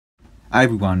Hi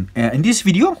everyone, in this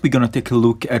video we're going to take a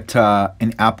look at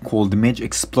an app called Image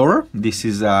Explorer. This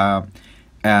is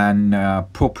an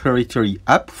proprietary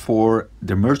app for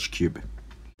the Merge Cube.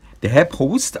 The app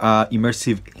hosts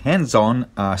immersive hands-on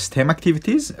STEM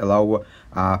activities, allow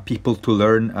people to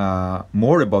learn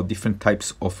more about different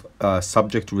types of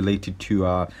subjects related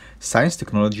to science,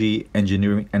 technology,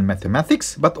 engineering, and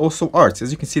mathematics, but also arts.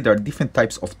 As you can see, there are different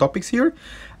types of topics here.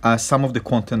 Some of the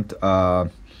content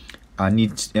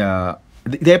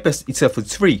the app itself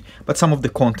is free, but some of the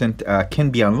content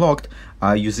can be unlocked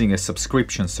using a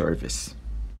subscription service.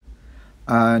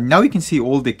 Now you can see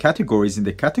all the categories in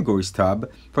the categories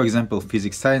tab. For example,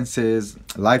 physics sciences,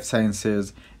 life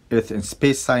sciences, earth and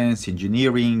space science,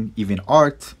 engineering, even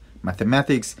art,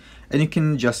 mathematics, and you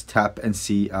can just tap and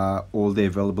see all the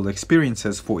available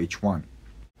experiences for each one.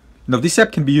 Now this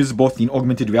app can be used both in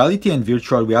augmented reality and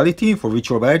virtual reality. For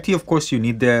virtual reality, of course, you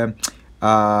need the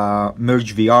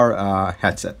Merge VR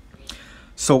headset.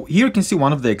 So here you can see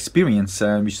one of the experience,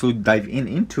 we should dive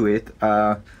into it.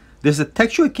 There's a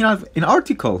textual kind of an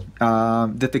article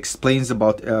that explains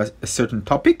about a certain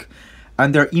topic,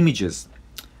 and there are images.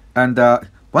 And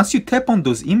once you tap on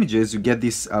those images, you get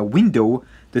this window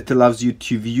that allows you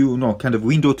to view, kind of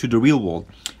window to the real world.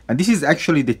 And this is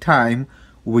actually the time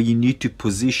where you need to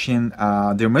position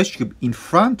the Merge Cube in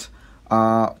front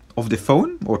of the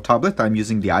phone or tablet. I'm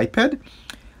using the iPad,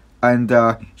 and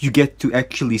you get to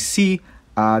actually see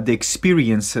the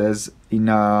experiences in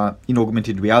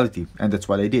augmented reality, and that's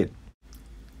what I did.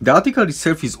 The article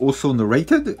itself is also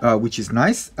narrated, which is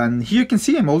nice, and here you can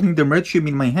see I'm holding the Merge Cube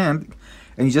in my hand,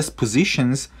 and it just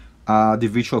positions the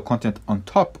virtual content on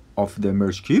top of the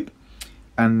Merge Cube,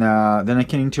 and then I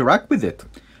can interact with it.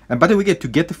 And by the way, to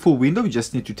get the full window, you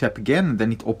just need to tap again, and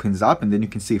then it opens up, and then you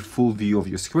can see a full view of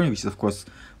your screen, which is of course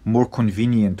more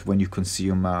convenient when you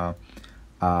consume an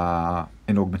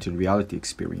augmented reality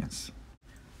experience.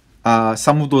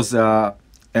 Some of those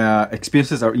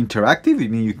experiences are interactive. I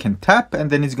mean, you can tap, and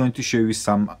then it's going to show you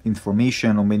some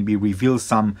information, or maybe reveal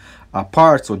some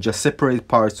parts, or just separate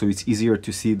parts, so it's easier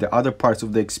to see the other parts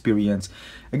of the experience.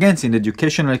 Again, it's an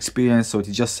educational experience, so it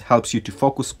just helps you to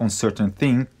focus on certain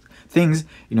things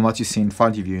in what you see in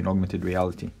front of you in augmented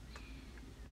reality.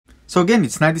 So again,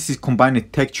 it's nice. This is combining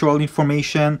textual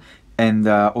information and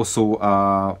also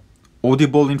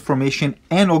audible information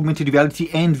and augmented reality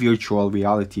and virtual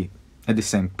reality at the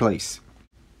same place.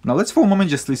 Now let's for a moment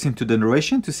just listen to the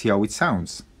narration to see how it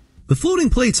sounds. The floating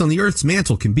plates on the Earth's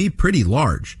mantle can be pretty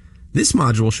large. This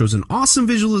module shows an awesome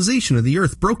visualization of the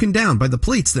Earth broken down by the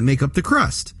plates that make up the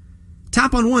crust.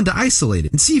 Tap on one to isolate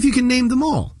it and see if you can name them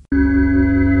all.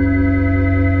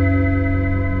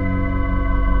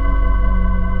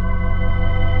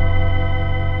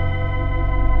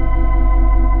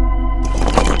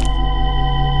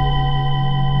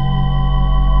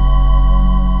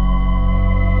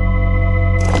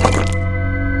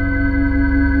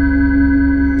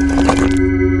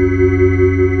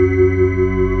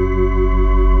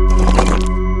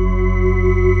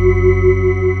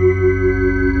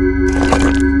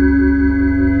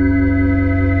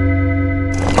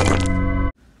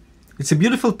 It's a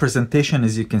beautiful presentation,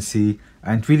 as you can see,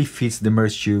 and it really fits the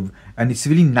Merge Cube, and it's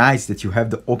really nice that you have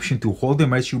the option to hold the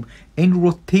Merge Cube and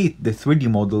rotate the 3D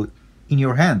model in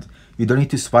your hand. You don't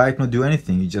need to swipe, not do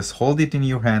anything. You just hold it in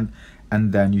your hand,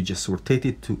 and then you just rotate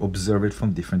it to observe it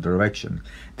from different directions.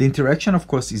 The interaction, of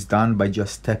course, is done by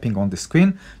just tapping on the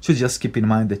screen, so just keep in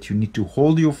mind that you need to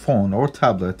hold your phone or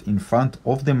tablet in front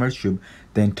of the Merge Cube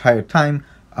the entire time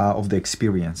of the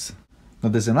experience. Now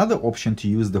there's another option to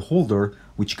use the holder,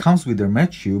 which comes with the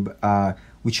Merge Cube,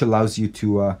 which allows you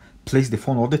to place the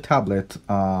phone or the tablet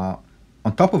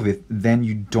on top of it. Then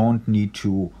you don't need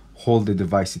to hold the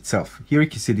device itself. Here you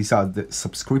can see these are the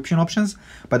subscription options.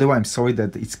 By the way, I'm sorry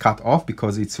that it's cut off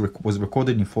because it was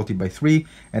recorded in 40:3,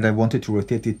 and I wanted to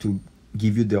rotate it to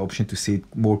give you the option to see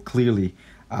it more clearly,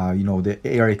 the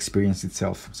AR experience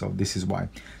itself. So this is why.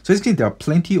 So basically, there are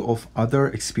plenty of other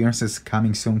experiences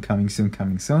coming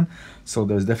soon. So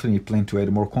there's definitely plenty to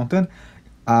add more content.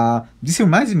 This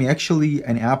reminds me actually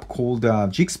an app called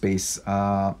Jigspace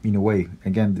in a way.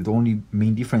 Again, the only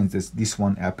main difference is this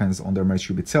one happens on the Merge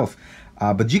Cube itself.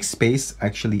 But Jigspace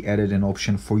actually added an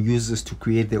option for users to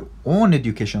create their own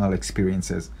educational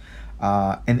experiences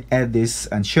and add this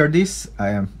and share this,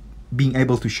 being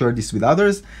able to share this with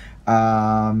others.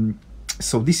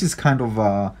 So this is kind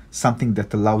of something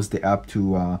that allows the app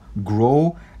to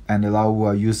grow and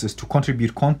allow users to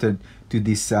contribute content to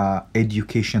this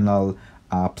educational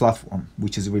platform,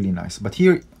 which is really nice. But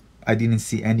here I didn't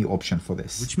see any option for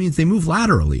this. Which means they move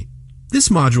laterally. This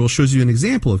module shows you an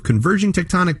example of converging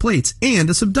tectonic plates and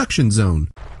a subduction zone.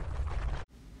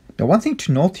 Now, one thing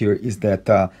to note here is that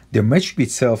the immersive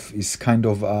itself is kind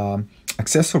of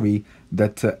accessory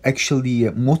that actually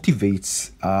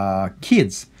motivates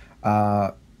kids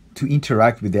to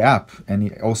interact with the app, and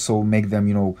it also make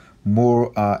them,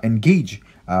 more engaged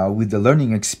with the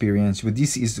learning experience. But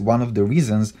this is one of the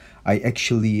reasons I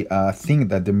actually think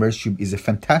that the immersive is a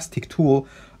fantastic tool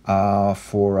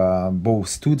for both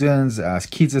students,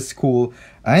 kids at school,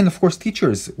 and of course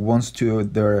teachers wants to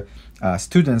their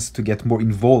students to get more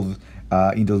involved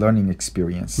in the learning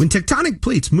experience. When tectonic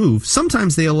plates move,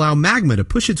 sometimes they allow magma to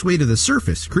push its way to the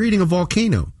surface, creating a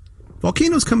volcano.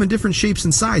 Volcanoes come in different shapes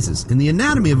and sizes, and the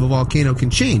anatomy of a volcano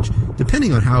can change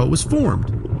depending on how it was formed.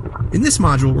 In this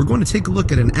module, we're going to take a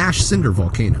look at an ash cinder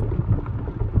volcano.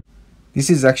 This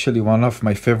is actually one of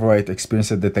my favorite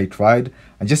experiences that I tried.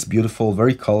 And just beautiful,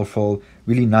 very colorful,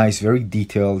 really nice, very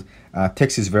detailed.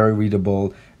 Text is very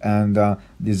readable, and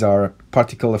these are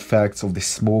particle effects of the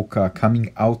smoke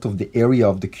coming out of the area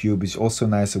of the cube is also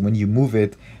nice. And when you move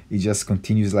it, it just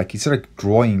continues like it's like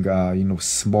drawing,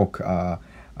 smoke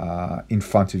in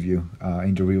front of you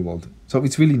in the real world. So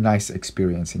it's really nice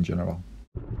experience in general.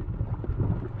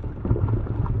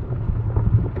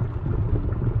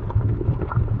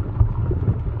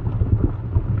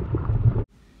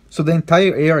 So the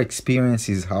entire AR experience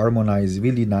is harmonized,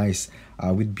 really nice,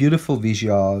 with beautiful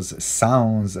visuals,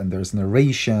 sounds, and there's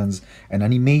narrations and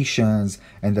animations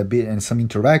and a bit and some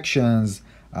interactions.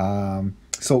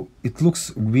 So it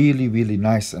looks really, really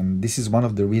nice, and this is one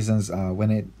of the reasons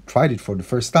when I tried it for the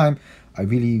first time, I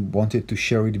really wanted to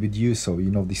share it with you, so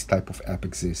you know this type of app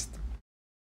exists.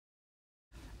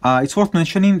 It's worth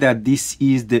mentioning that this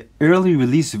is the early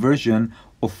release version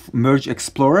of Merge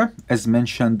Explorer, as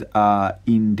mentioned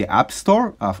in the App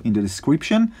Store, in the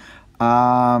description.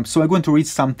 So I'm going to read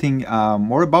something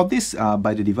more about this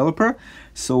by the developer.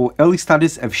 So early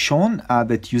studies have shown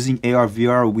that using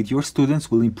AR/VR with your students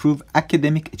will improve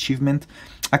academic achievement,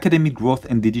 academic growth,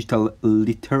 and digital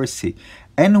literacy,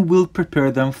 and will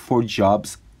prepare them for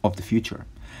jobs of the future.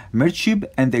 MergeCube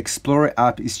and the Explorer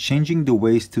app is changing the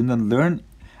way students learn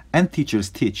and teachers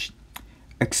teach.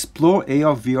 Explore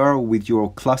AR/VR with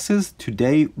your classes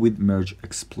today with Merge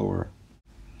Explorer.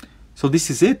 So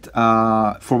this is it.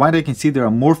 For what I can see, there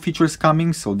are more features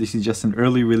coming, so this is just an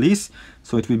early release.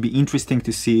 So it will be interesting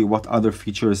to see what other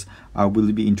features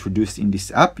will be introduced in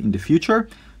this app in the future.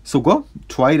 So go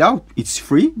try it out. It's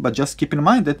free, but just keep in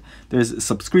mind that there's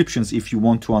subscriptions if you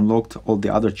want to unlock all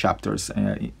the other chapters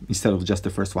instead of just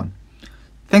the first one.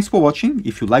 Thanks for watching.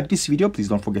 If you like this video, please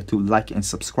don't forget to like and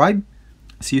subscribe.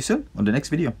 See you soon on the next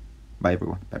video. Bye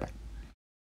everyone. Bye bye.